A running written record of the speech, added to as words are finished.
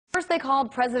First, they called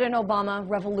President Obama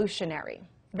revolutionary.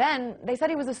 Then, they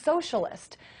said he was a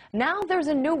socialist. Now there's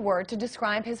a new word to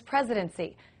describe his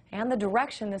presidency and the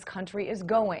direction this country is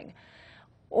going.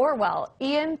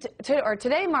 Orwell-ian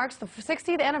today marks the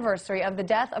 60th anniversary of the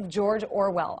death of George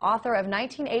Orwell, author of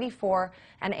 1984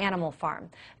 and Animal Farm.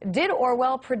 Did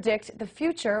Orwell predict the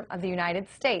future of the United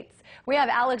States? We have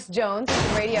Alex Jones,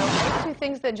 radio host, who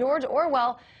thinks that George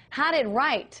Orwell had it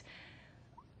right.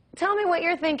 Tell me what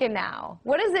you're thinking now.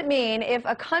 What does it mean if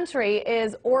a country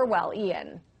is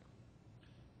Orwell-ian?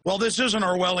 Well, this is an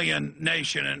Orwellian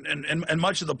nation, and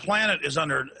much of the planet is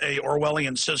under a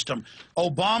Orwellian system.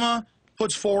 Obama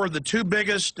puts forward the two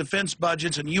biggest defense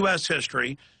budgets in U.S.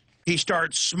 history. He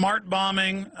starts smart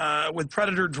bombing with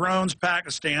Predator drones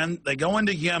Pakistan. They go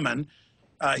into Yemen.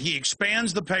 He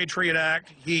expands the Patriot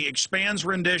Act. He expands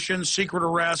rendition, secret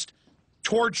arrest,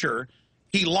 torture.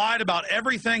 He lied about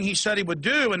everything he said he would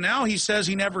do, and now he says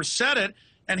he never said it,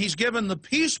 and he's given the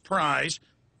Peace Prize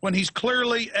when he's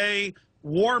clearly a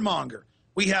warmonger.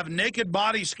 We have naked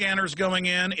body scanners going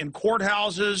in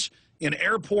courthouses, in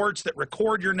airports that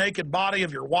record your naked body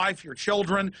of your wife, your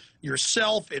children,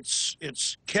 yourself.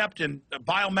 It's kept in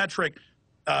biometric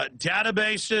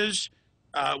databases.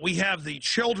 We have the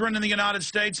children in the United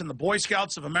States and the Boy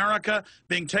Scouts of America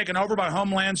being taken over by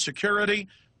Homeland Security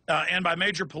and by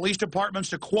major police departments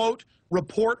to, quote,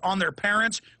 report on their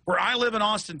parents. Where I live in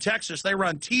Austin, Texas, they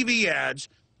run TV ads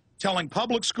telling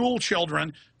public school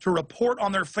children to report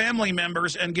on their family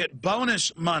members and get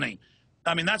bonus money.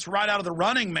 I mean, that's right out of The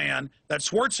Running Man, that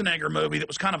Schwarzenegger movie that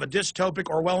was kind of a dystopic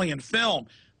Orwellian film.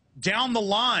 Down the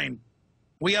line,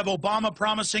 we have Obama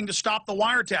promising to stop the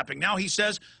wiretapping. Now he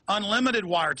says unlimited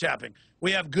wiretapping.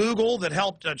 We have Google that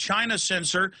helped China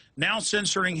censor, now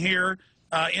censoring here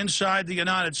inside the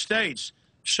United States.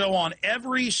 So on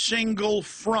every single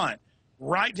front,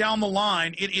 right down the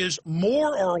line, it is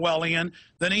more Orwellian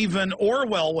than even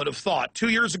Orwell would have thought. 2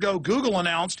 years ago, Google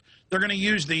announced they're going to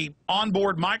use the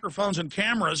onboard microphones and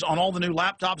cameras on all the new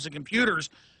laptops and computers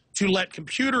to let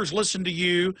computers listen to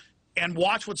you and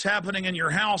watch what's happening in your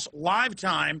house live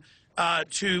time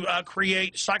to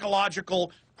create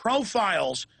psychological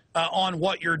profiles on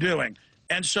what you're doing.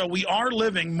 And so we are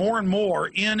living more and more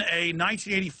in a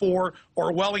 1984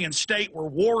 Orwellian state where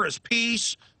war is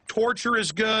peace, torture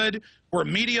is good, where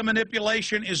media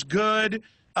manipulation is good,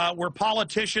 where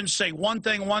politicians say one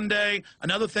thing one day,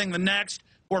 another thing the next,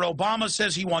 where Obama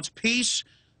says he wants peace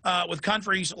with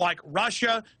countries like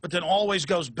Russia, but then always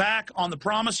goes back on the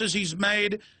promises he's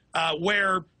made,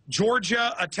 where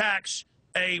Georgia attacks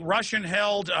a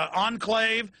Russian-held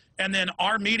enclave, and then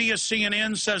our media,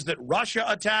 CNN, says that Russia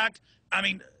attacked. I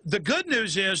mean, the good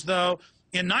news is, though,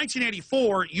 in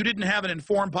 1984, you didn't have an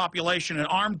informed population, an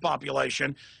armed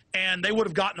population, and they would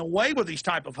have gotten away with these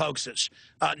type of hoaxes.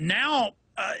 Now,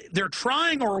 they're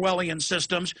trying Orwellian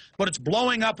systems, but it's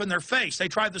blowing up in their face. They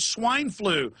tried the swine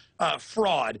flu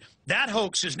fraud. That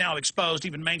hoax is now exposed,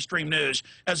 even mainstream news,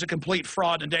 as a complete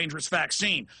fraud and dangerous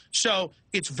vaccine. So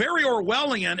it's very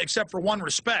Orwellian, except for one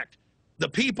respect. The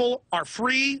people are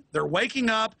free. They're waking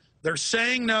up. They're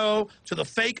saying no to the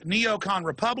fake neocon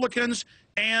Republicans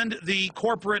and the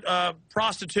corporate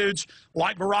prostitutes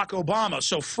like Barack Obama.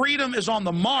 So freedom is on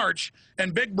the march,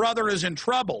 and Big Brother is in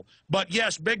trouble. But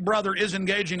yes, Big Brother is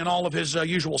engaging in all of his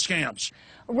usual scams.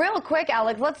 Real quick,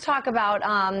 Alex, let's talk about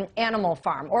Animal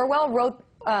Farm.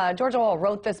 George Orwell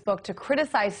wrote this book to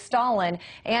criticize Stalin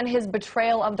and his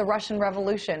betrayal of the Russian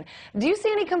Revolution. Do you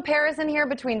see any comparison here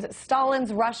between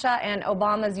Stalin's Russia and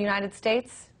Obama's United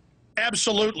States?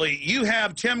 Absolutely. You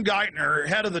have Tim Geithner,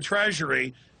 head of the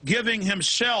Treasury, giving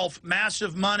himself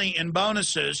massive money in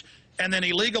bonuses and then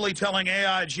illegally telling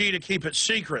AIG to keep it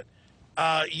secret.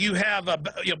 You have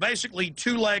basically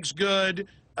 2 legs good,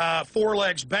 4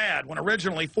 legs bad, when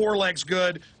originally 4 legs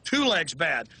good, 2 legs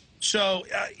bad. So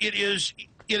it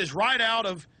is right out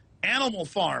of Animal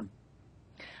Farm.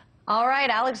 All right,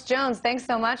 Alex Jones, thanks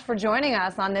so much for joining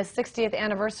us on this 60th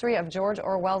anniversary of George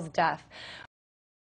Orwell's death.